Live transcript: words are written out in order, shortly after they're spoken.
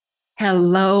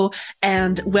Hello,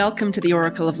 and welcome to the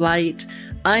Oracle of Light.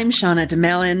 I'm Shauna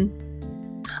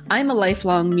DeMelin. I'm a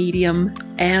lifelong medium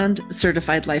and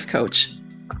certified life coach.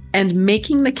 And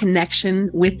making the connection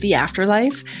with the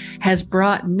afterlife has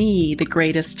brought me the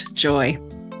greatest joy.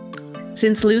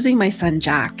 Since losing my son,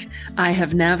 Jack, I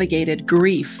have navigated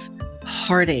grief,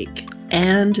 heartache,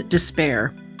 and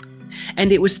despair.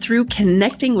 And it was through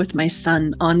connecting with my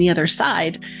son on the other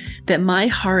side that my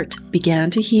heart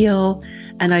began to heal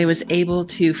and I was able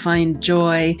to find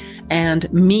joy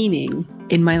and meaning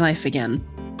in my life again.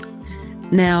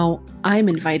 Now, I'm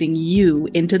inviting you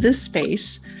into this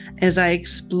space as I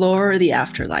explore the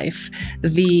afterlife,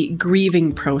 the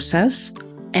grieving process,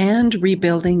 and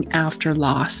rebuilding after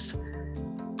loss.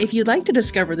 If you'd like to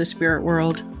discover the spirit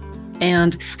world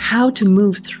and how to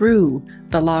move through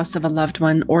the loss of a loved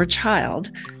one or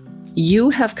child, you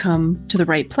have come to the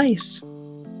right place.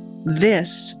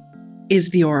 This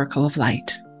is the Oracle of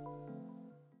Light.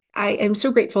 I am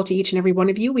so grateful to each and every one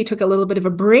of you. We took a little bit of a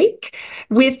break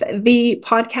with the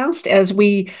podcast as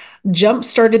we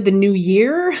jump-started the new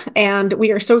year, and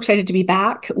we are so excited to be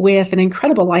back with an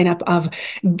incredible lineup of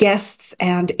guests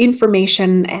and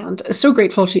information, and so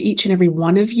grateful to each and every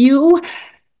one of you.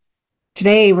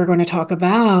 Today, we're going to talk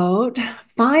about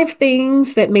 5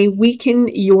 things that may weaken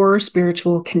your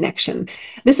spiritual connection.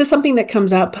 This is something that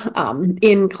comes up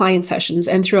in client sessions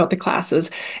and throughout the classes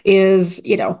is,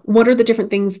 what are the different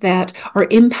things that are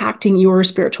impacting your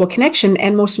spiritual connection?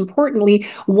 And most importantly,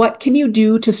 what can you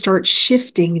do to start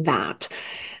shifting that?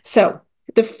 So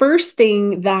the first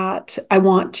thing that I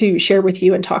want to share with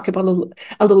you and talk about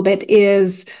a little bit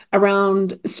is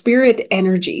around spirit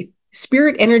energy.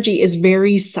 Spirit energy is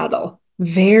very subtle.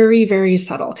 Very, very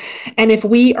subtle. And if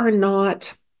we are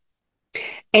not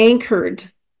anchored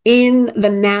in the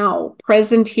now,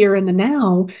 present here in the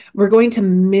now, we're going to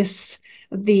miss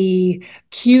the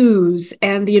cues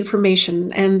and the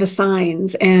information and the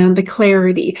signs and the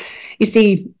clarity. You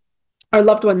see, our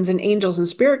loved ones and angels and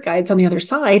spirit guides on the other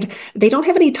side, they don't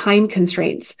have any time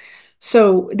constraints.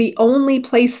 So the only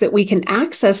place that we can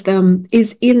access them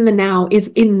is in the now, is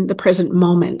in the present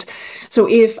moment. So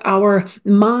if our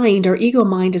mind, our ego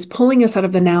mind is pulling us out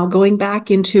of the now, going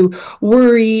back into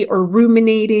worry or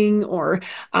ruminating or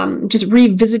just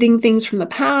revisiting things from the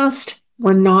past,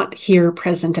 we're not here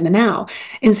present in the now.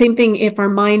 And same thing if our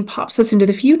mind pops us into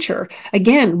the future,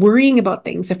 again, worrying about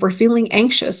things, if we're feeling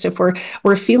anxious, if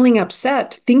we're feeling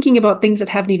upset, thinking about things that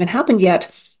haven't even happened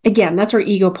yet, again, that's our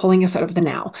ego pulling us out of the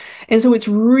now. And so it's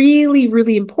really,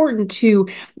 really important to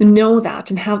know that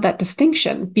and have that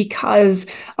distinction, because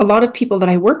a lot of people that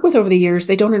I work with over the years,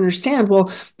 they don't understand,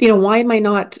 well, why am I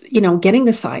not, getting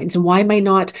the signs? And why am I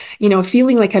not,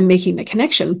 feeling like I'm making the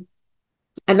connection?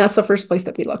 And that's the first place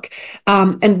that we look.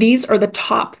 And these are the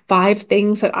top 5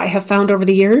 things that I have found over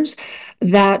the years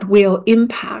that will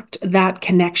impact that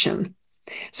connection.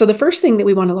 So the first thing that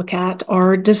we want to look at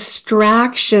are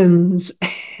distractions.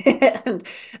 And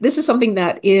this is something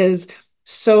that is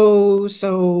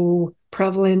so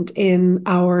prevalent in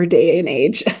our day and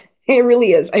age. It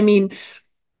really is. I mean,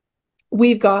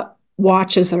 we've got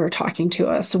watches that are talking to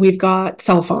us. We've got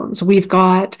cell phones. We've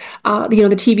got, the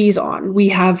TV's on. We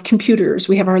have computers.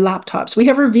 We have our laptops. We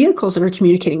have our vehicles that are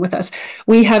communicating with us.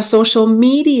 We have social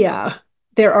media.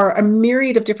 There are a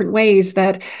myriad of different ways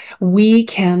that we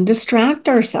can distract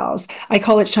ourselves. I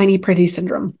call it shiny pretty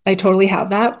syndrome. I totally have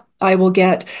that. I will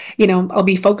get, I'll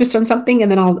be focused on something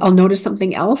and then I'll notice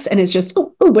something else. And it's just,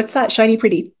 oh, what's that shiny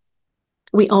pretty?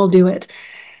 We all do it.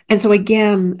 And so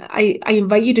again, I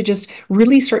invite you to just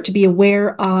really start to be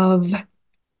aware of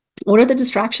what are the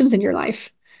distractions in your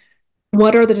life?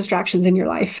 What are the distractions in your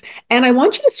life? And I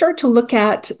want you to start to look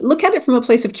at it from a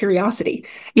place of curiosity.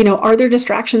 Are there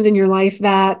distractions in your life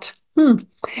that,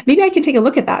 maybe I can take a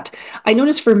look at that. I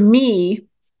noticed for me,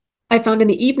 I found in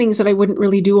the evenings that I wouldn't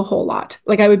really do a whole lot.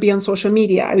 Like I would be on social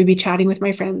media. I would be chatting with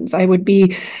my friends. I would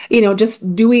be,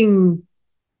 just doing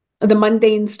the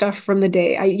mundane stuff from the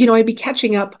day. I'd be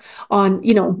catching up on,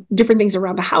 different things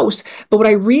around the house. But what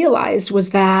I realized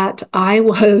was that I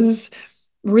was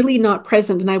really not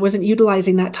present and I wasn't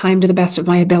utilizing that time to the best of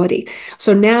my ability.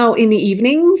 So now in the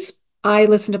evenings, I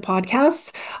listen to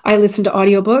podcasts, I listen to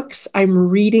audiobooks, I'm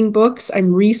reading books,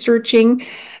 I'm researching.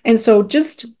 And so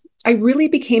I really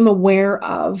became aware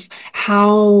of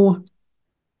how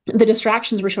the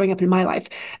distractions were showing up in my life.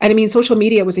 And I mean, social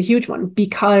media was a huge one,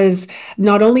 because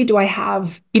not only do I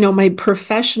have, my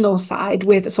professional side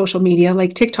with social media,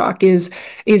 like TikTok is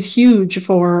huge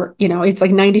for, it's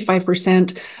like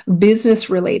 95% business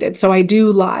related. So I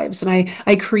do lives and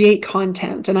I create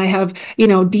content and I have,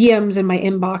 DMs in my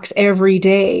inbox every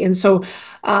day. And so,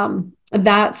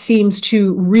 that seems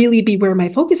to really be where my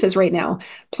focus is right now.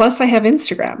 Plus, I have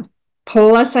Instagram.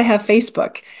 Plus, I have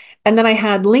Facebook. And then I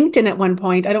had LinkedIn at one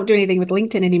point. I don't do anything with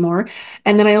LinkedIn anymore.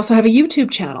 And then I also have a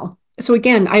YouTube channel. So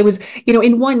again, I was,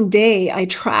 in one day, I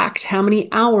tracked how many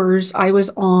hours I was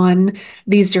on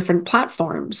these different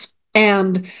platforms.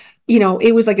 And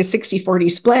it was like a 60-40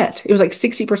 split. It was like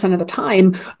 60% of the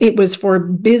time it was for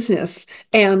business,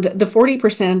 and the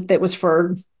 40% that was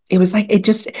for, it was like, it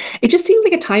just seemed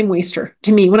like a time waster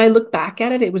to me. When I look back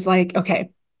at it, it was like, okay,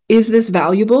 is this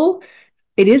valuable?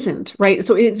 It isn't, right?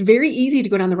 So it's very easy to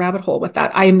go down the rabbit hole with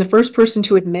that. I am the first person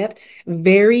to admit,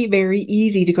 very, very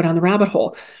easy to go down the rabbit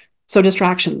hole. So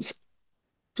distractions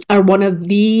are one of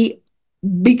the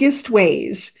biggest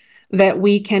ways that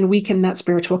we can weaken that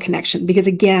spiritual connection. Because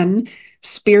again,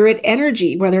 spirit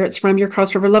energy, whether it's from your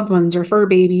crossed over loved ones or fur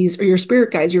babies or your spirit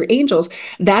guides, your angels,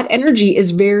 that energy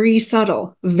is very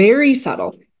subtle, very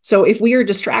subtle. So if we are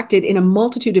distracted in a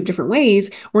multitude of different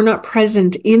ways, we're not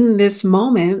present in this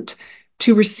moment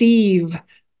to receive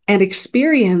and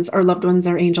experience our loved ones,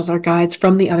 our angels, our guides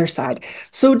from the other side.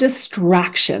 So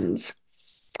distractions.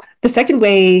 The second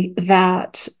way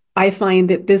that I find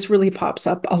that this really pops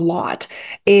up a lot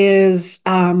is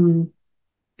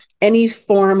any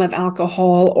form of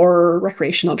alcohol or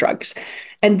recreational drugs.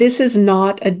 And this is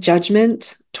not a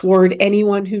judgment toward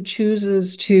anyone who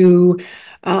chooses to,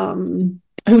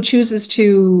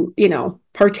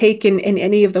 partake in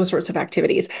any of those sorts of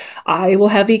activities. I will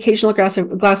have the occasional glass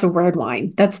of red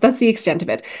wine. That's the extent of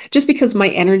it. Just because my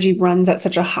energy runs at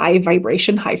such a high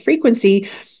vibration, high frequency,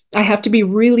 I have to be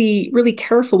really, really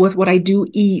careful with what I do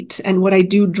eat and what I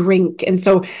do drink. And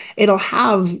so it'll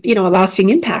have, a lasting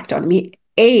impact on me.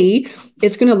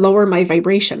 It's going to lower my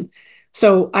vibration.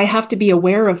 So I have to be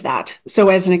aware of that. So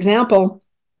as an example,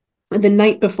 the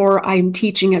night before I'm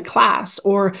teaching a class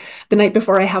or the night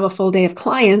before I have a full day of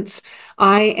clients,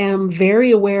 I am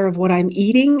very aware of what I'm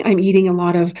eating. I'm eating a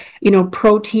lot of,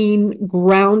 protein,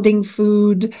 grounding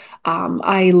food.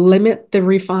 I limit the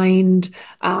refined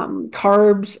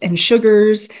carbs and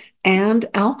sugars and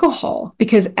alcohol,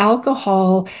 because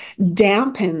alcohol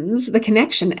dampens the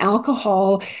connection.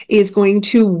 Alcohol is going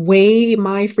to weigh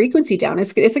my frequency down.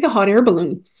 It's like a hot air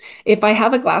balloon. If I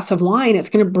have a glass of wine, it's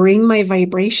going to bring my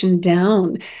vibration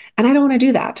down. And I don't want to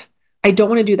do that. I don't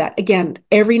want to do that. Again,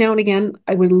 every now and again,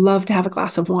 I would love to have a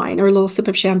glass of wine or a little sip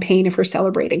of champagne if we're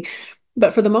celebrating.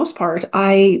 But for the most part,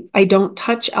 I don't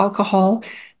touch alcohol,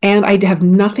 and I have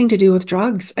nothing to do with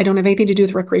drugs. I don't have anything to do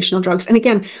with recreational drugs. And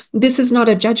again, this is not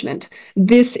a judgment.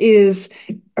 This is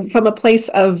from a place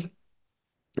of,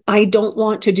 I don't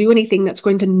want to do anything that's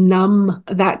going to numb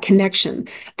that connection,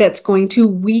 that's going to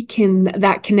weaken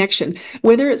that connection,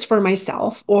 whether it's for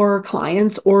myself or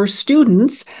clients or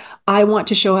students. I want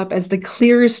to show up as the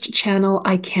clearest channel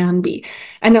I can be.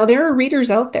 And now there are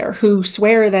readers out there who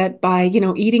swear that by,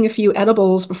 eating a few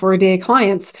edibles before a day of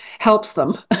clients helps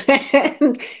them.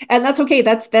 and that's okay.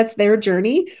 That's their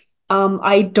journey.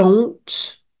 I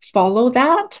don't follow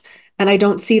that, and I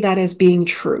don't see that as being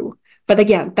true. But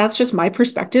again, that's just my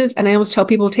perspective. And I always tell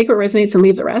people, take what resonates and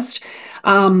leave the rest.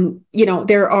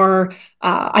 There are,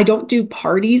 I don't do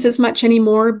parties as much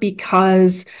anymore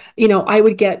because, I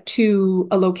would get to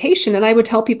a location and I would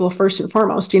tell people first and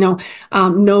foremost,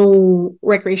 no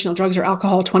recreational drugs or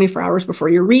alcohol 24 hours before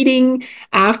your reading.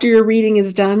 After your reading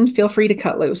is done, feel free to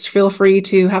cut loose. Feel free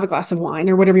to have a glass of wine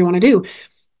or whatever you want to do.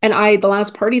 And the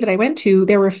last party that I went to,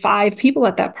 there were 5 people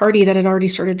at that party that had already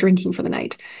started drinking for the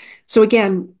night. So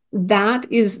again,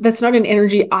 that's not an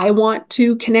energy I want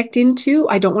to connect into.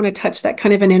 I don't want to touch that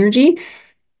kind of an energy.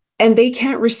 And they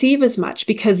can't receive as much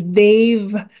because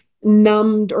they've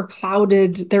numbed or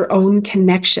clouded their own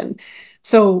connection.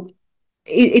 So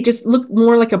it just looked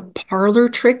more like a parlor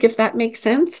trick, if that makes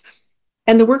sense.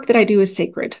 And the work that I do is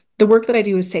sacred. The work that I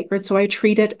do is sacred. So I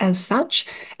treat it as such.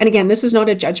 And again, this is not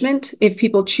a judgment. If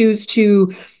people choose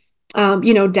to,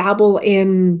 dabble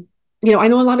in, I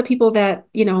know a lot of people that,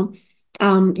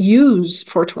 use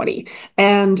 420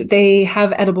 and they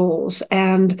have edibles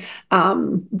and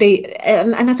and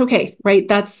that's okay, right?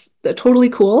 That's totally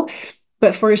cool.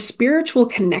 But for a spiritual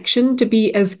connection to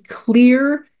be as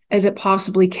clear as it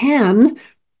possibly can,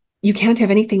 you can't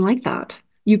have anything like that.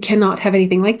 You cannot have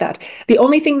anything like that. The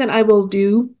only thing that I will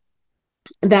do,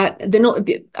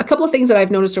 a couple of things that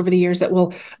I've noticed over the years that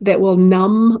will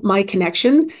numb my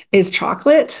connection is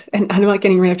chocolate, and I'm not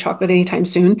getting rid of chocolate anytime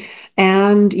soon.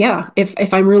 And yeah,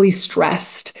 if I'm really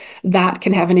stressed, that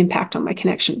can have an impact on my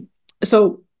connection.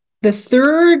 So the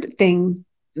third thing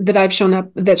that showed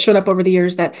up over the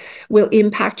years that will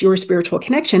impact your spiritual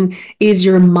connection is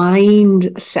your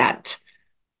mindset.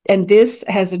 And this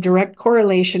has a direct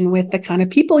correlation with the kind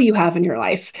of people you have in your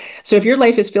life. So if your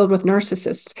life is filled with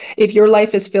narcissists, if your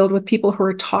life is filled with people who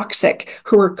are toxic,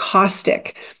 who are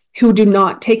caustic, who do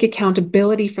not take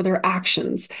accountability for their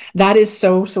actions, that is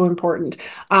so, so important.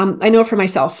 I know for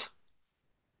myself,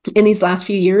 in these last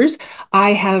few years,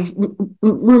 I have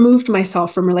removed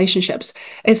myself from relationships.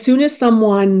 As soon as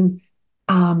someone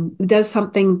does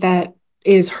something that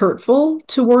is hurtful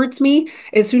towards me,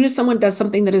 as soon as someone does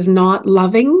something that is not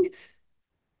loving,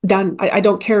 done. I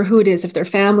don't care who it is, if they're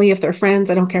family, if they're friends,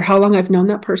 I don't care how long I've known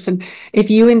that person. If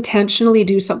you intentionally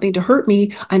do something to hurt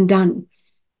me, I'm done,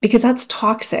 because that's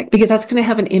toxic, because that's going to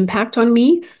have an impact on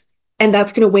me, and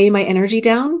that's going to weigh my energy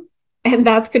down, and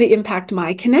that's going to impact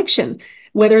my connection,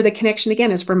 whether the connection again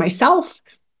is for myself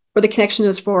or the connection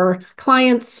is for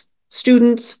clients,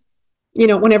 students.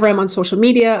 Whenever I'm on social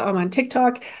media, I'm on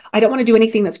TikTok, I don't want to do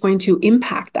anything that's going to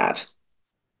impact that.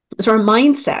 So our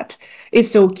mindset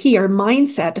is so key. Our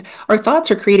mindset, our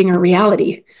thoughts are creating our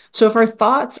reality. So if our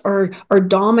thoughts are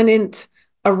dominant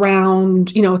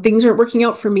around, things aren't working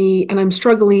out for me and I'm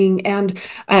struggling and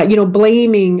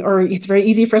blaming, or it's very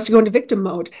easy for us to go into victim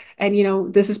mode.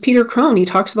 And this is Peter Crone. He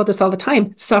talks about this all the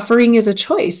time. Suffering is a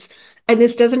choice. And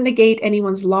this doesn't negate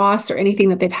anyone's loss or anything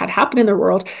that they've had happen in their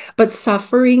world, but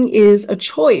suffering is a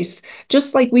choice.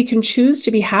 Just like we can choose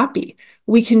to be happy,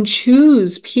 we can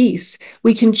choose peace,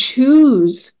 we can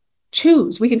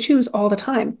we can choose all the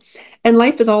time. And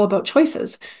life is all about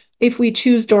choices. If we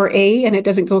choose door A and it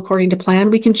doesn't go according to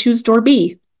plan, we can choose door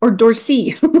B or door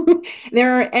C.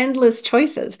 There are endless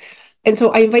choices. And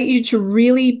so I invite you to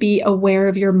really be aware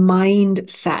of your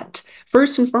mindset.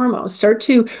 First and foremost, start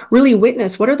to really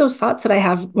witness, what are those thoughts that I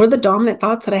have? What are the dominant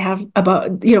thoughts that I have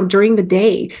about, during the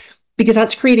day? Because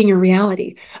that's creating your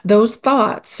reality. Those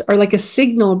thoughts are like a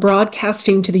signal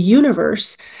broadcasting to the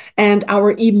universe, and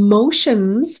our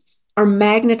emotions are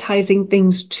magnetizing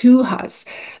things to us.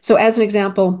 So, as an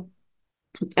example,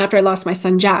 after I lost my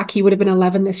son, Jack, he would have been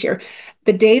 11 this year.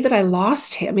 The day that I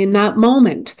lost him, in that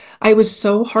moment, I was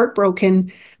so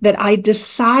heartbroken that I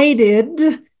decided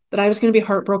that I was going to be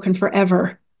heartbroken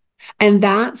forever. And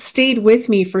that stayed with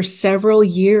me for several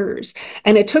years.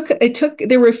 And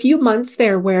there were a few months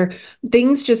there where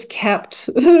things just kept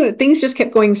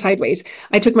going sideways.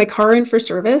 I took my car in for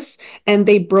service and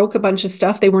they broke a bunch of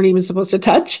stuff they weren't even supposed to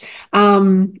touch.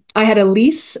 I had a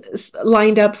lease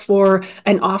lined up for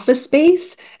an office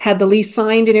space, had the lease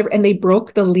signed, and they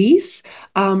broke the lease.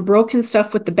 Broken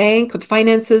stuff with the bank, with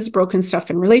finances, broken stuff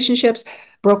in relationships,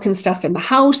 broken stuff in the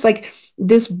house. Like,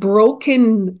 this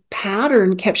broken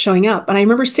pattern kept showing up. And I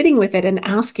remember sitting with it and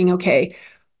asking, okay,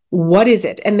 what is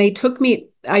it? And they took me,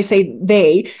 I say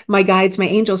they, my guides, my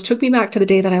angels, took me back to the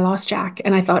day that I lost Jack.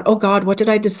 And I thought, oh God, what did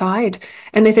I decide?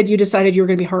 And they said, you decided you were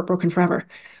going to be heartbroken forever.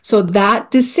 So that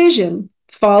decision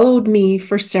followed me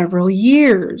for several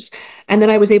years. And then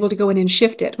I was able to go in and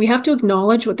shift it. We have to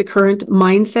acknowledge what the current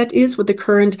mindset is, what the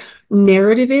current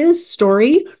narrative is,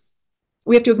 story.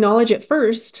 We have to acknowledge it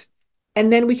first,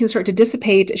 and then we can start to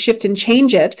dissipate, shift, and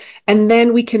change it. And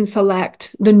then we can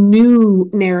select the new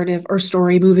narrative or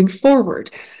story moving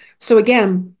forward. So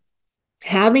again,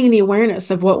 having the awareness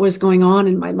of what was going on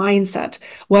in my mindset,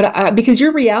 because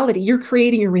your reality, you're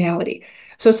creating your reality.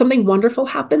 So if something wonderful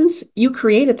happens, you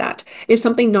created that. If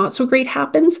something not so great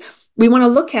happens, we want to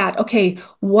look at, okay,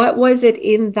 what was it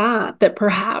in that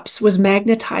perhaps was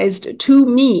magnetized to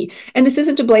me? And this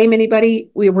isn't to blame anybody.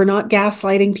 We're not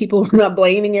gaslighting people. We're not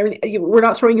blaming, we're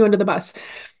not throwing you under the bus.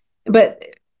 But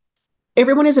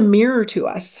everyone is a mirror to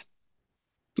us.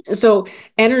 So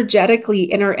energetically,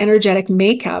 in our energetic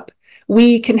makeup,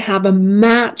 we can have a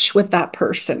match with that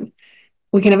person.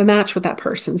 We can have a match with that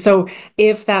person. So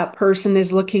if that person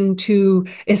is looking to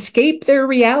escape their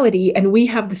reality and we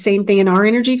have the same thing in our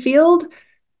energy field,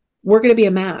 we're going to be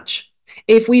a match.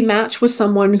 If we match with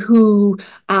someone who,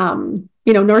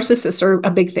 narcissists are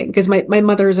a big thing, because my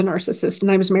mother is a narcissist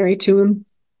and I was married to him.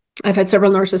 I've had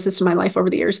several narcissists in my life over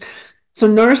the years. So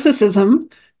narcissism,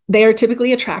 they are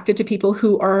typically attracted to people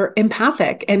who are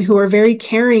empathic and who are very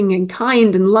caring and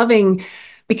kind and loving,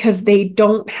 because they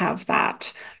don't have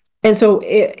that. And so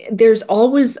there's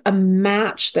always a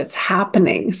match that's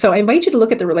happening. So I invite you to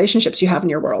look at the relationships you have in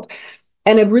your world.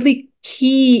 And a really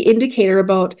key indicator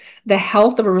about the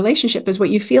health of a relationship is what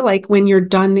you feel like when you're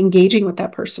done engaging with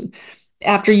that person.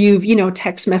 After you've,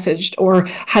 text messaged or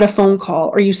had a phone call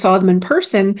or you saw them in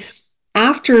person,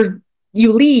 after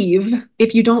you leave,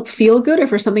 if you don't feel good,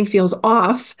 if something feels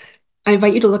off, I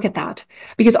invite you to look at that.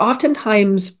 Because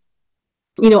oftentimes,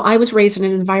 I was raised in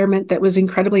an environment that was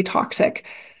incredibly toxic.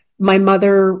 My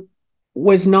mother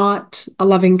was not a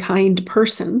loving, kind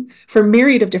person for a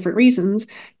myriad of different reasons.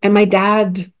 And my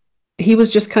dad, he was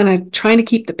just kind of trying to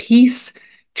keep the peace,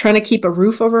 trying to keep a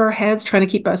roof over our heads, trying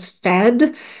to keep us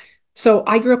fed. So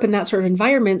I grew up in that sort of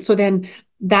environment. So then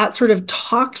that sort of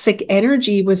toxic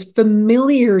energy was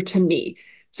familiar to me.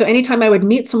 So anytime I would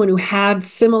meet someone who had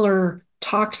similar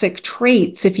toxic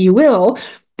traits, if you will,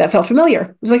 that felt familiar.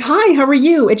 It was like, hi, how are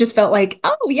you? It just felt like,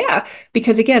 oh, yeah.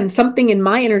 Because again, something in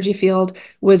my energy field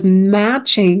was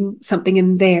matching something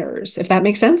in theirs, if that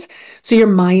makes sense. So your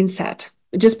mindset,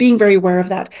 just being very aware of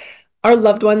that. Our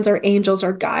loved ones, our angels,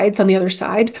 our guides on the other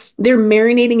side, they're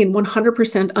marinating in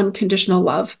 100% unconditional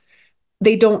love.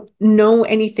 They don't know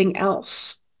anything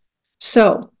else.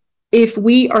 So if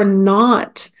we are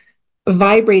not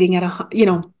vibrating at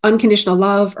a, unconditional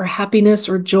love or happiness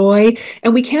or joy,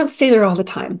 and we can't stay there all the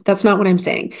time, that's not what I'm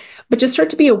saying, but just start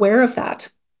to be aware of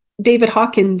that. David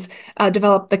Hawkins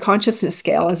developed the consciousness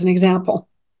scale as an example,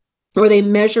 where they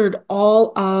measured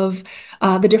all of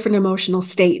the different emotional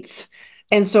states.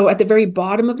 And so at the very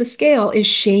bottom of the scale is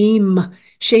shame.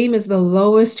 Shame is the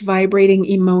lowest vibrating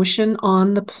emotion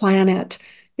on the planet.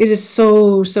 It is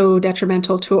so, so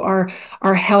detrimental to our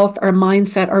health, our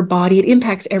mindset, our body. It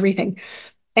impacts everything.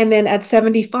 And then at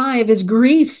 75 is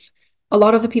grief. A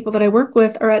lot of the people that I work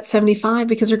with are at 75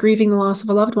 because they're grieving the loss of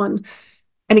a loved one.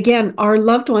 And again, our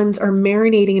loved ones are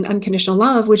marinating in unconditional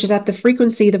love, which is at the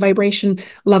frequency, the vibration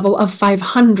level of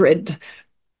 500.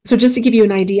 So just to give you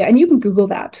an idea, and you can Google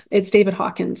that, it's David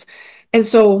Hawkins. And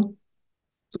so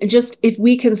just if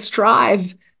we can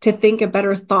strive to think a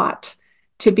better thought,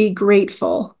 to be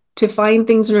grateful, to find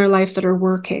things in our life that are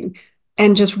working,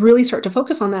 and just really start to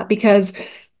focus on that, because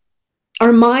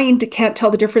our mind can't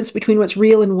tell the difference between what's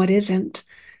real and what isn't.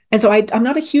 And so I'm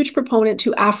not a huge proponent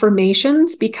to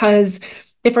affirmations, because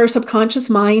if our subconscious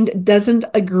mind doesn't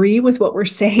agree with what we're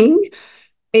saying,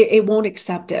 it won't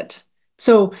accept it.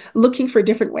 So looking for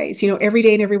different ways, every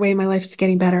day and every way my life is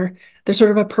getting better. There's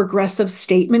sort of a progressive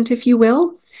statement, if you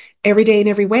will. Every day and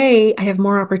every way, I have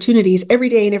more opportunities. Every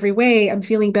day and every way, I'm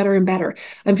feeling better and better.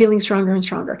 I'm feeling stronger and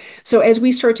stronger. So as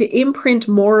we start to imprint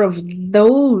more of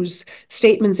those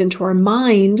statements into our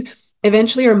mind,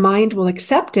 eventually our mind will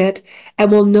accept it,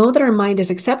 and we'll know that our mind has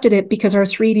accepted it because our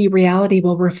 3D reality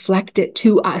will reflect it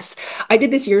to us. I did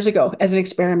this years ago as an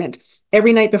experiment.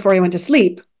 Every night before I went to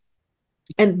sleep,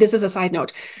 and this is a side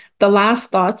note, the last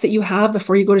thoughts that you have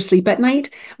before you go to sleep at night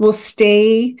will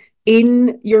stay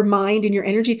in your mind, in your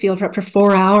energy field, for up to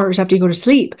 4 hours after you go to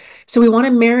sleep. So we want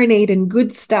to marinate in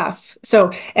good stuff.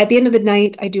 So at the end of the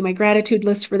night, I do my gratitude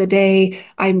list for the day.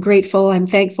 I'm grateful. I'm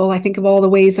thankful. I think of all the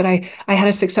ways that I had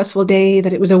a successful day,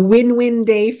 that it was a win-win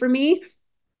day for me.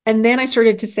 And then I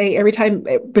started to say, every time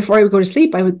before I would go to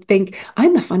sleep, I would think,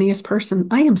 I'm the funniest person.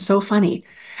 I am so funny.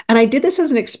 And I did this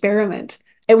as an experiment.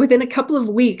 And within a couple of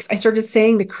weeks, I started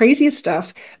saying the craziest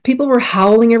stuff. People were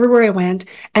howling everywhere I went.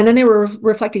 And then they were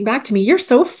reflecting back to me, you're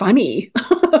so funny.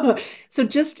 So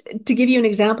just to give you an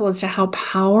example as to how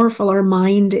powerful our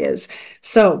mind is.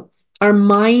 So our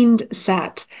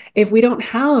mindset, if we don't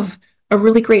have a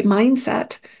really great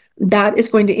mindset, that is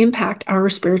going to impact our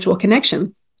spiritual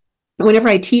connection. Whenever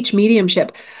I teach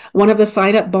mediumship, one of the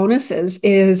sign up bonuses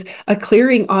is a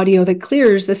clearing audio that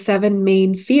clears the 7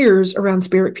 main fears around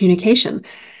spirit communication,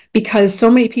 because so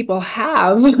many people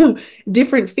have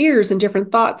different fears and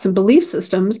different thoughts and belief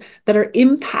systems that are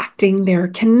impacting their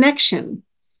connection.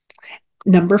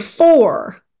 Number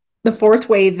 4, the fourth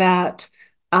way that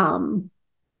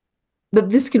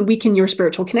this can weaken your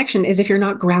spiritual connection is if you're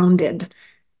not grounded.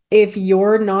 If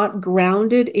you're not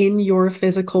grounded in your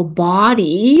physical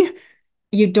body,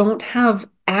 you don't have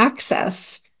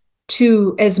access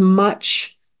to as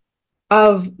much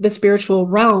of the spiritual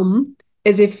realm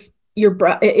as if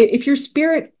your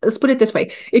spirit, let's put it this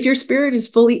way, if your spirit is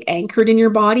fully anchored in your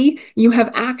body, you have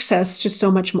access to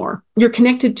so much more. You're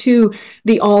connected to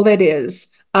the all that is,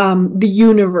 the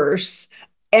universe,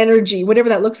 energy, whatever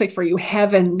that looks like for you,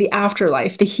 heaven, the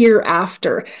afterlife, the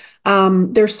hereafter.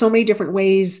 There's so many different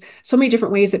ways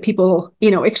that people,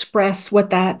 express what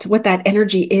that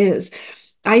energy is.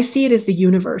 I see it as the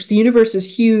universe. The universe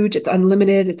is huge, it's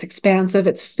unlimited, it's expansive,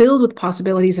 it's filled with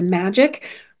possibilities and magic.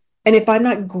 And if I'm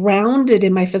not grounded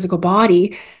in my physical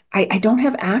body, I don't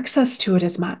have access to it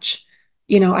as much.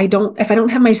 If I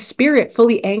don't have my spirit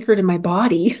fully anchored in my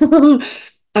body,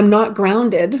 I'm not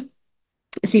grounded.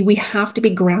 See, we have to be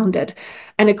grounded.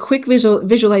 And a quick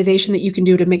visualization that you can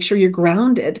do to make sure you're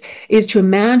grounded is to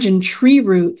imagine tree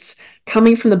roots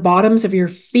coming from the bottoms of your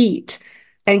feet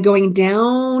and going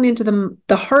down into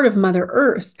the heart of Mother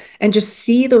Earth, and just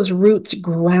see those roots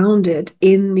grounded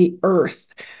in the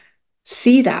earth.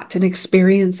 See that and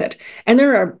experience it. And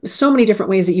there are so many different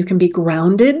ways that you can be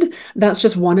grounded. That's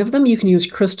just one of them. You can use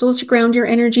crystals to ground your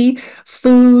energy,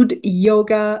 food,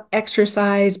 yoga,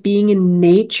 exercise, being in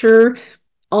nature.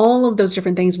 All of those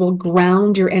different things will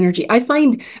ground your energy. I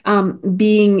find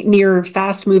being near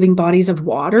fast moving bodies of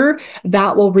water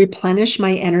that will replenish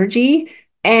my energy.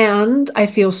 And I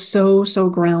feel so, so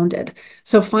grounded.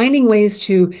 So finding ways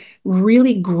to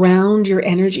really ground your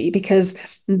energy, because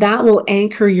that will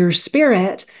anchor your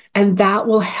spirit and that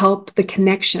will help the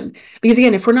connection. Because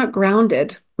again, if we're not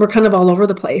grounded, we're kind of all over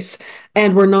the place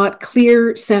and we're not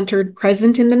clear, centered,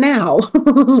 present in the now,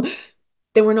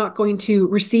 then we're not going to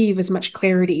receive as much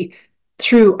clarity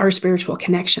through our spiritual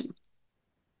connection.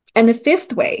 And the fifth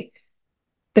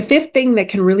thing that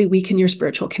can really weaken your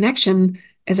spiritual connection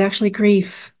is actually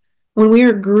grief. When we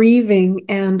are grieving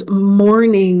and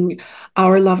mourning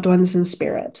our loved ones in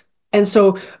spirit. And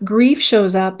so grief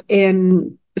shows up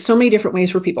in so many different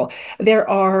ways for people. There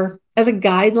are, as a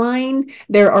guideline,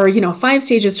 there are, 5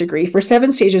 stages to grief or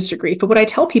 7 stages to grief. But what I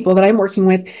tell people that I'm working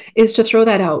with is to throw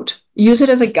that out. Use it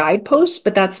as a guidepost,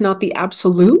 but that's not the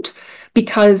absolute,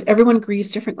 because everyone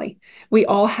grieves differently. We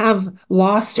all have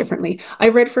loss differently.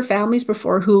 I've read for families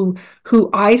before who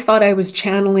I thought I was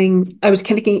channeling, I was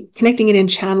connecting it and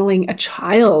channeling a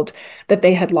child that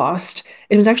they had lost.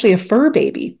 It was actually a fur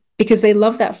baby because they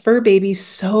love that fur baby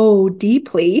so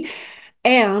deeply.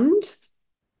 And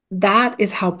that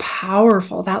is how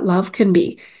powerful that love can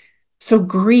be. So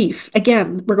grief,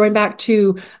 again, we're going back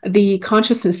to the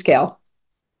consciousness scale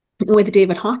with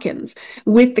David Hawkins.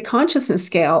 With the consciousness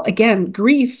scale, again,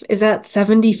 grief is at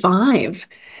 75.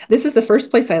 This is the first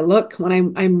place I look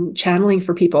when I'm channeling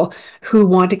for people who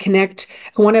want to connect,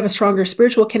 who want to have a stronger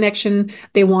spiritual connection.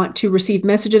 They want to receive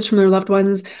messages from their loved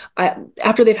ones.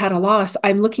 After they've had a loss,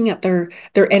 I'm looking at their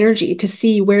energy to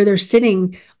see where they're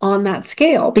sitting on that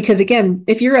scale. Because again,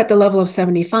 if you're at the level of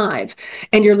 75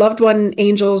 and your loved one,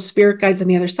 angels, spirit guides on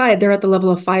the other side, they're at the level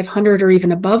of 500 or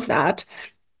even above that,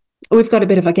 we've got a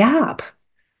bit of a gap.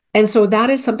 And so that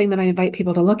is something that I invite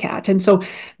people to look at. And so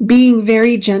being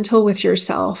very gentle with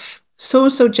yourself, so,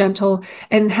 so gentle,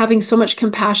 and having so much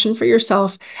compassion for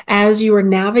yourself as you are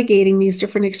navigating these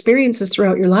different experiences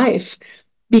throughout your life,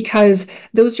 because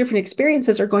those different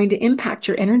experiences are going to impact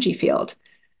your energy field.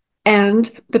 And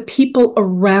the people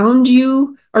around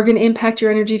you are going to impact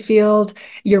your energy field,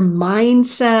 your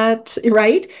mindset,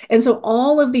 right? And so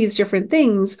all of these different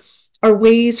things are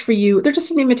ways for you, they're just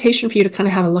an invitation for you to kind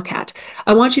of have a look at.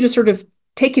 I want you to sort of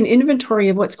take an inventory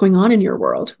of what's going on in your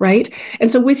world, right? And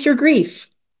so with your grief,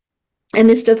 and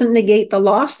this doesn't negate the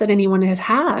loss that anyone has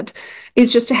had,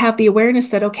 is just to have the awareness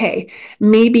that, okay,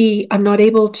 maybe I'm not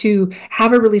able to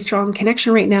have a really strong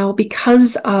connection right now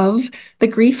because of the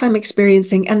grief I'm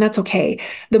experiencing, and that's okay.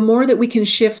 The more that we can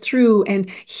shift through and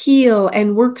heal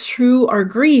and work through our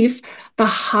grief, the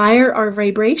higher our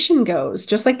vibration goes,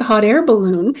 just like the hot air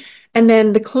balloon. And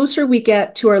then the closer we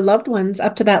get to our loved ones,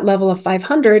 up to that level of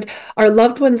 500, our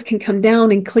loved ones can come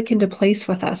down and click into place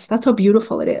with us. That's how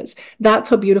beautiful it is. That's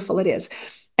how beautiful it is.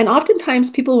 And oftentimes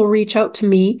people will reach out to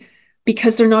me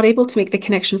because they're not able to make the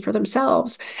connection for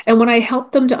themselves. And when I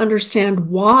help them to understand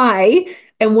why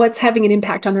and what's having an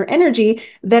impact on their energy,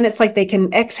 then it's like they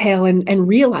can exhale and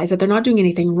realize that they're not doing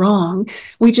anything wrong.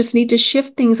 We just need to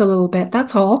shift things a little bit.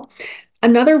 That's all.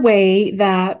 Another way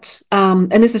that,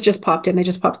 and this has just popped in, they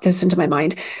just popped this into my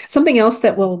mind. Something else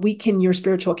that will weaken your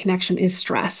spiritual connection is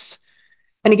stress.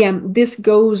 And again, this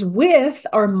goes with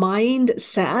our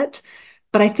mindset,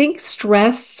 but I think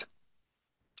stress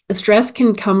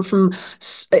can come from,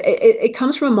 it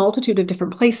comes from a multitude of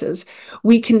different places.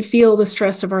 We can feel the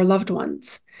stress of our loved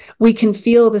ones. We can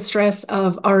feel the stress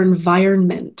of our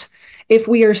environment. If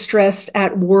we are stressed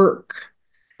at work,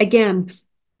 again,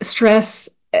 stress,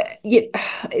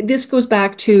 this goes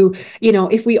back to,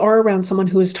 if we are around someone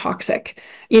who is toxic,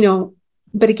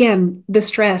 but again, the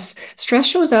stress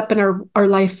shows up in our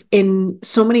life in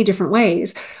so many different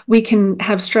ways. We can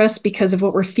have stress because of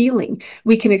what we're feeling.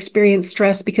 We can experience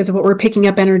stress because of what we're picking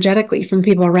up energetically from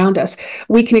people around us.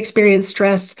 We can experience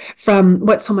stress from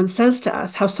what someone says to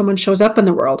us, how someone shows up in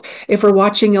the world. If we're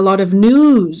watching a lot of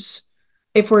news,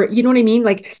 if we're, you know what I mean?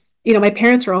 Like, my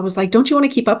parents are always like, don't you want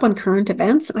to keep up on current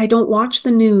events? And I don't watch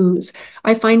the news.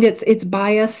 I find it's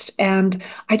biased, and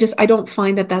I don't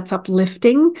find that that's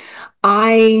uplifting.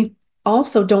 I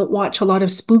also don't watch a lot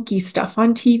of spooky stuff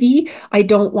on TV. I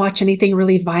don't watch anything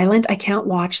really violent. I can't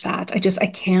watch that. I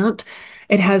can't.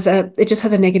 It just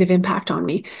has a negative impact on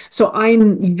me. So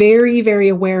I'm very, very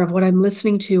aware of what I'm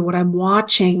listening to, what I'm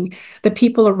watching, the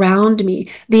people around me,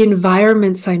 the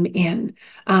environments I'm in.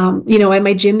 At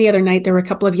my gym the other night, there were a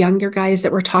couple of younger guys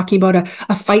that were talking about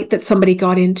a fight that somebody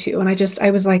got into. And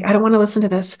I was like, I don't want to listen to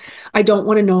this. I don't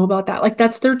want to know about that. Like,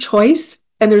 that's their choice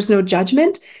and there's no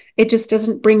judgment. It just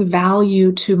doesn't bring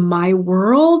value to my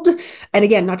world. And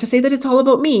again, not to say that it's all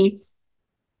about me,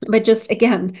 but just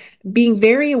again, being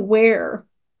very aware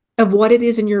of what it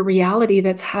is in your reality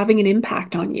that's having an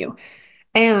impact on you.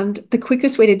 And the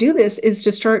quickest way to do this is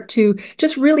to start to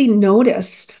just really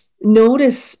notice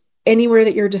anywhere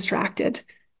that you're distracted.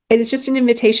 And it's just an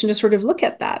invitation to sort of look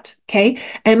at that. Okay.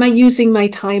 Am I using my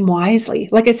time wisely?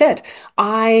 Like I said,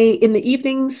 in the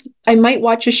evenings, I might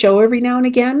watch a show every now and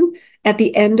again. At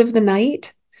the end of the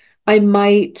night, I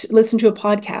might listen to a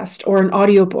podcast or an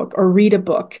audiobook or read a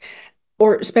book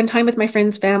or spend time with my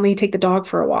friends, family, take the dog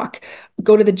for a walk,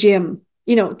 go to the gym,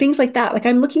 things like that. Like,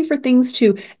 I'm looking for things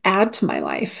to add to my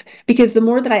life, because the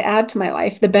more that I add to my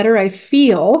life, the better I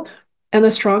feel and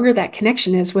the stronger that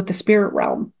connection is with the spirit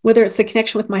realm, whether it's the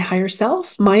connection with my higher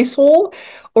self, my soul,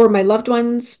 or my loved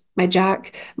ones, my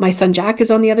son Jack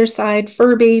is on the other side,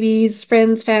 fur babies,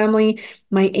 friends, family,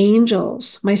 my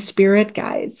angels, my spirit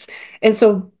guides. And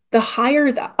so the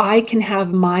higher that I can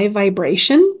have my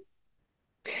vibration,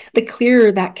 the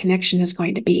clearer that connection is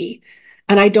going to be.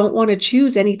 And I don't want to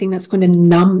choose anything that's going to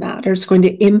numb that or it's going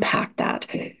to impact that.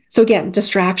 So again,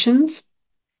 distractions,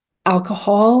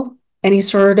 alcohol, any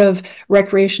sort of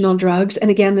recreational drugs. And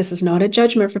again, this is not a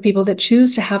judgment for people that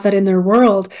choose to have that in their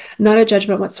world, not a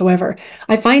judgment whatsoever.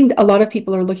 I find a lot of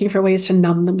people are looking for ways to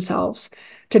numb themselves,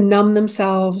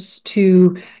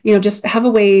 to, just have a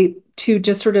way to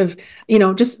just sort of,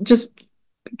 just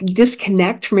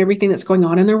disconnect from everything that's going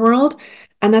on in their world.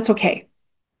 And that's okay.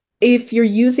 If you're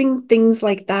using things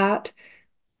like that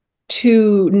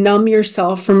to numb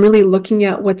yourself from really looking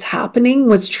at what's happening,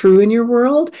 what's true in your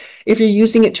world, if you're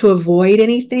using it to avoid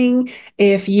anything,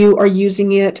 if you are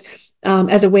using it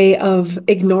as a way of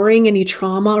ignoring any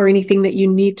trauma or anything that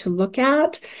you need to look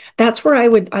at, that's where I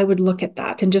would look at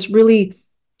that and just really,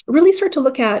 really start to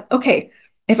look at, okay,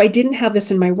 if I didn't have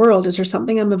this in my world, is there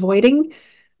something I'm avoiding?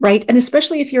 Right. And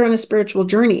especially if you're on a spiritual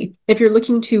journey, if you're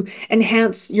looking to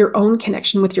enhance your own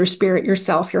connection with your spirit,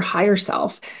 yourself, your higher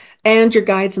self, and your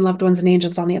guides and loved ones and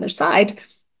angels on the other side,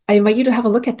 I invite you to have a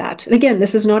look at that. And again,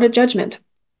 this is not a judgment.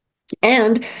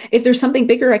 And if there's something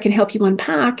bigger I can help you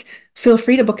unpack, feel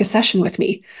free to book a session with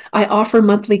me. I offer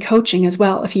monthly coaching as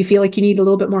well if you feel like you need a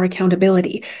little bit more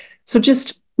accountability. So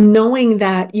just knowing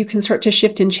that you can start to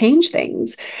shift and change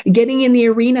things, getting in the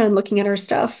arena and looking at our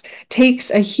stuff takes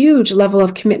a huge level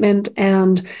of commitment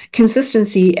and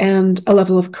consistency and a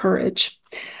level of courage.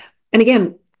 And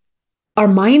again, our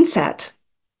mindset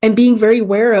and being very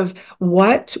aware of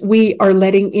what we are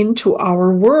letting into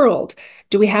our world.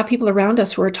 Do we have people around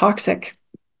us who are toxic?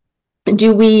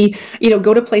 Do we,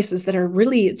 go to places that are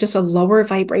really just a lower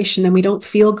vibration and we don't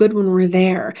feel good when we're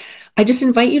there? I just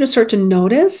invite you to start to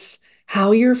notice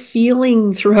how you're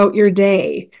feeling throughout your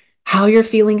day. How you're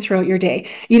feeling throughout your day.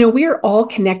 We are all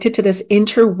connected to this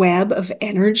interweb of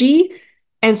energy.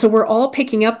 And so we're all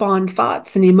picking up on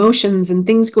thoughts and emotions and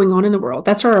things going on in the world.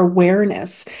 That's our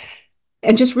awareness.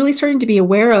 And just really starting to be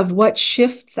aware of what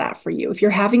shifts that for you. If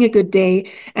you're having a good day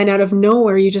and out of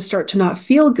nowhere you just start to not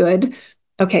feel good,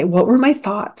 okay, what were my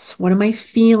thoughts? What am I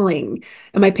feeling?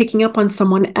 Am I picking up on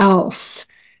someone else?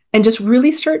 And just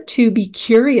really start to be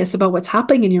curious about what's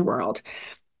happening in your world.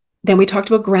 Then we talked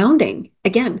about grounding.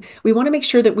 Again, we want to make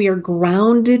sure that we are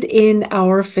grounded in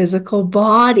our physical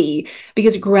body,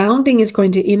 because grounding is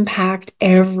going to impact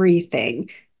everything.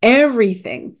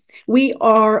 Everything. We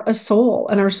are a soul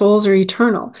and our souls are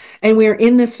eternal. And we are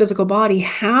in this physical body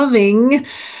having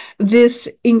this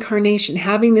incarnation,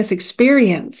 having this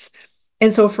experience.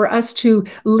 And so for us to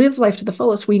live life to the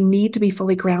fullest, we need to be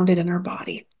fully grounded in our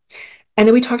body. And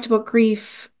then we talked about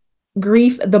grief.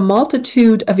 Grief, the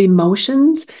multitude of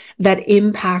emotions that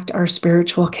impact our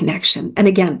spiritual connection. And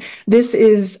again, this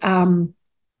is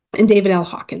and David L.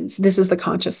 Hawkins, this is the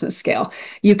consciousness scale.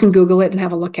 You can Google it and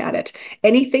have a look at it.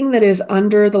 Anything that is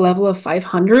under the level of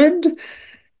 500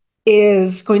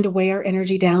 is going to weigh our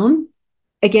energy down.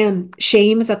 Again,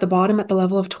 shame is at the bottom at the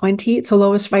level of 20. It's the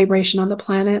lowest vibration on the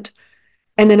planet.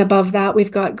 And then above that,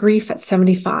 we've got grief at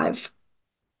 75.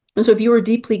 And so if you are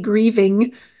deeply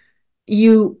grieving,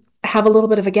 you have a little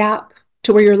bit of a gap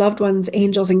to where your loved ones,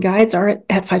 angels, and guides are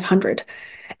at 500.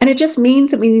 And it just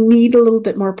means that we need a little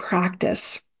bit more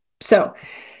practice. So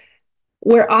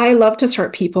Where I love to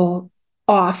start people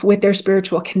off with their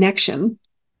spiritual connection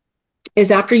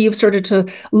is after you've started to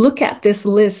look at this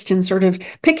list and sort of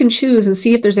pick and choose and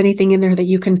see if there's anything in there that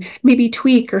you can maybe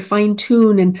tweak or fine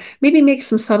tune and maybe make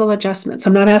some subtle adjustments.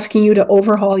 I'm not asking you to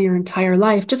overhaul your entire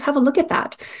life. Just have a look at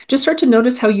that. Just start to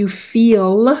notice how you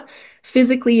feel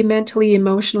physically, mentally,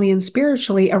 emotionally, and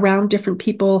spiritually around different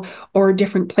people or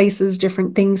different places,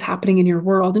 different things happening in your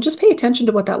world, and just pay attention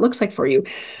to what that looks like for you.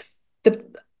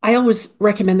 I always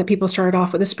recommend that people start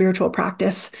off with a spiritual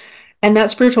practice. And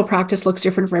that spiritual practice looks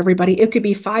different for everybody. It could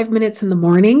be 5 minutes in the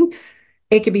morning.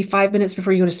 It could be 5 minutes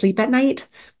before you go to sleep at night,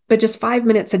 but just 5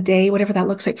 minutes a day, whatever that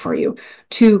looks like for you,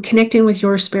 to connect in with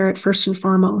your spirit first and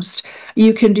foremost.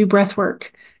 You can do breath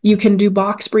work. You can do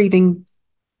box breathing.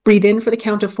 Breathe in for the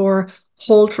count of 4,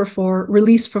 hold for 4,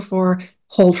 release for 4,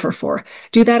 hold for 4.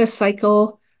 Do that a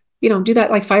cycle, do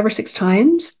that like 5 or 6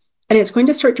 times. And it's going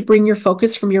to start to bring your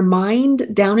focus from your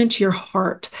mind down into your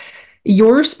heart.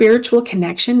 Your spiritual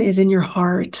connection is in your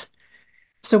heart.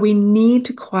 So we need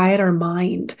to quiet our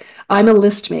mind. I'm a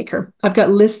list maker. I've got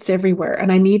lists everywhere,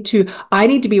 and I need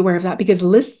to be aware of that, because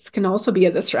lists can also be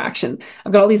a distraction.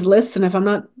 I've got all these lists, and if I'm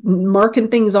not marking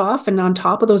things off and on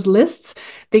top of those lists,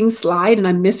 things slide and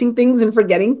I'm missing things and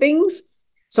forgetting things.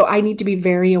 So I need to be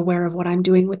very aware of what I'm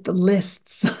doing with the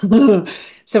lists.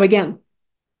 So again,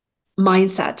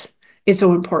 mindset is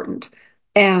so important.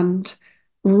 And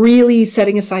really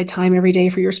setting aside time every day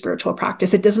for your spiritual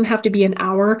practice. It doesn't have to be an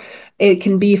hour. It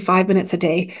can be 5 minutes a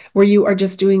day where you are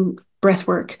just doing breath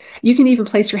work. You can even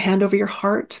place your hand over your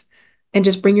heart and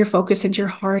just bring your focus into your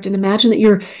heart and imagine that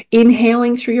you're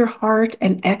inhaling through your heart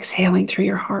and exhaling through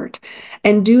your heart.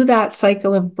 And do that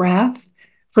cycle of breath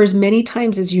for as many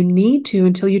times as you need to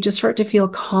until you just start to feel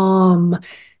calm,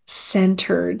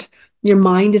 centered. Your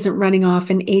mind isn't running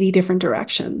off in 80 different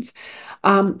directions.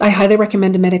 I highly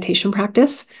recommend a meditation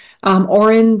practice.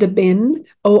 Orin Daben,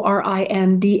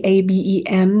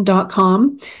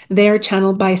 ORINDABEN.com. They are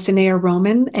channeled by Sanaya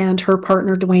Roman and her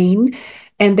partner Dwayne,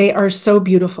 and they are so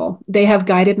beautiful. They have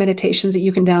guided meditations that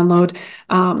you can download.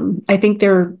 I think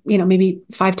they're, maybe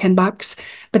 $5-10,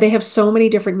 but they have so many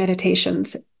different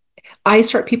meditations. I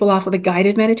start people off with a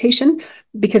guided meditation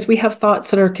because we have thoughts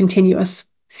that are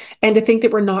continuous. And to think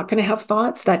that we're not going to have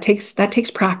thoughts, that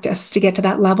takes practice to get to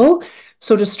that level.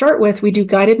 So to start with, we do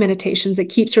guided meditations. It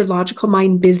keeps your logical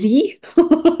mind busy.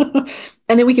 And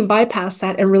then we can bypass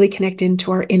that and really connect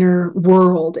into our inner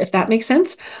world, if that makes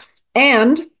sense.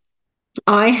 And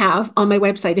I have on my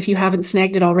website, if you haven't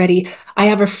snagged it already, I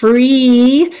have a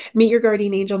free Meet Your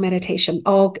Guardian Angel meditation.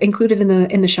 I'll include it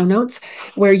in the show notes,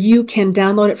 where you can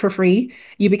download it for free.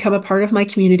 You become a part of my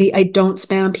community. I don't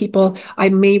spam people. I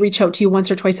may reach out to you once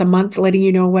or twice a month, letting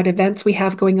you know what events we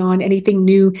have going on, anything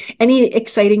new, any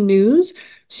exciting news.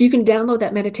 So you can download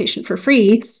that meditation for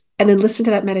free and then listen to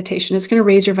that meditation. It's going to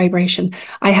raise your vibration.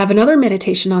 I have another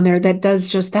meditation on there that does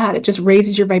just that. It just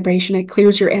raises your vibration. It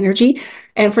clears your energy.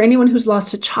 And for anyone who's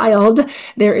lost a child,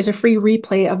 there is a free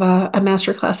replay of a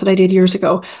masterclass that I did years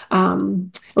ago,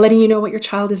 letting you know what your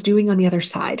child is doing on the other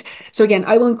side. So again,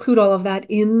 I will include all of that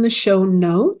in the show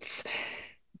notes.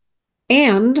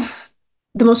 And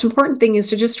the most important thing is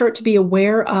to just start to be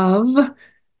aware of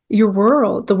your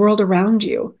world, the world around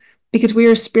you, because we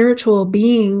are spiritual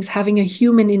beings having a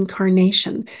human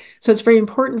incarnation. So it's very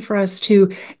important for us to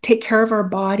take care of our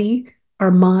body, our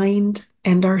mind,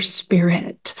 and our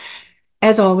spirit.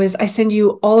 As always, I send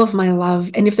you all of my love.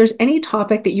 And if there's any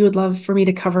topic that you would love for me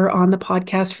to cover on the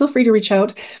podcast, feel free to reach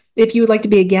out. If you would like to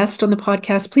be a guest on the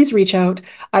podcast, please reach out.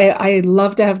 I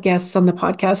love to have guests on the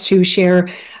podcast who share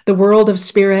the world of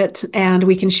spirit, and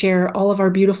we can share all of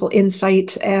our beautiful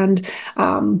insight and,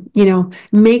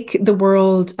 make the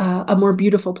world a more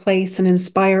beautiful place and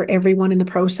inspire everyone in the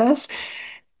process.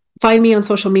 Find me on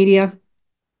social media.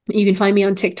 You can find me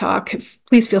on TikTok.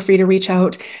 Please feel free to reach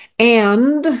out.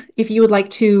 And if you would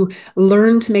like to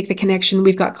learn to make the connection,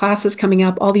 we've got classes coming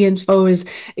up. All the info is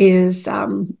in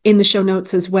the show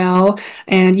notes as well.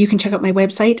 And you can check out my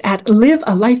website at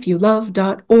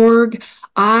livealifeyoulove.org.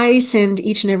 I send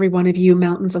each and every one of you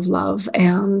mountains of love.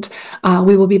 And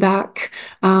we will be back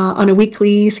on a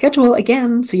weekly schedule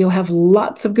again. So you'll have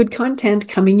lots of good content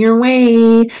coming your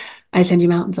way. I send you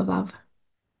mountains of love.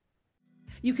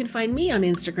 You can find me on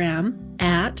Instagram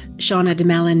at Shauna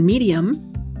DeMallon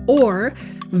Medium, or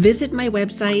visit my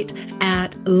website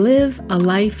at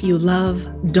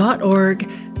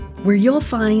livealifeyoulove.org, where you'll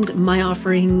find my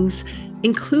offerings,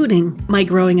 including my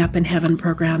Growing Up in Heaven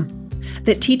program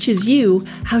that teaches you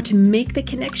how to make the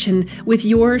connection with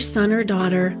your son or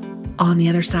daughter on the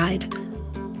other side.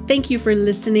 Thank you for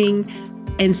listening,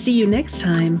 and see you next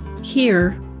time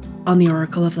here on the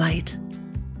Oracle of Light.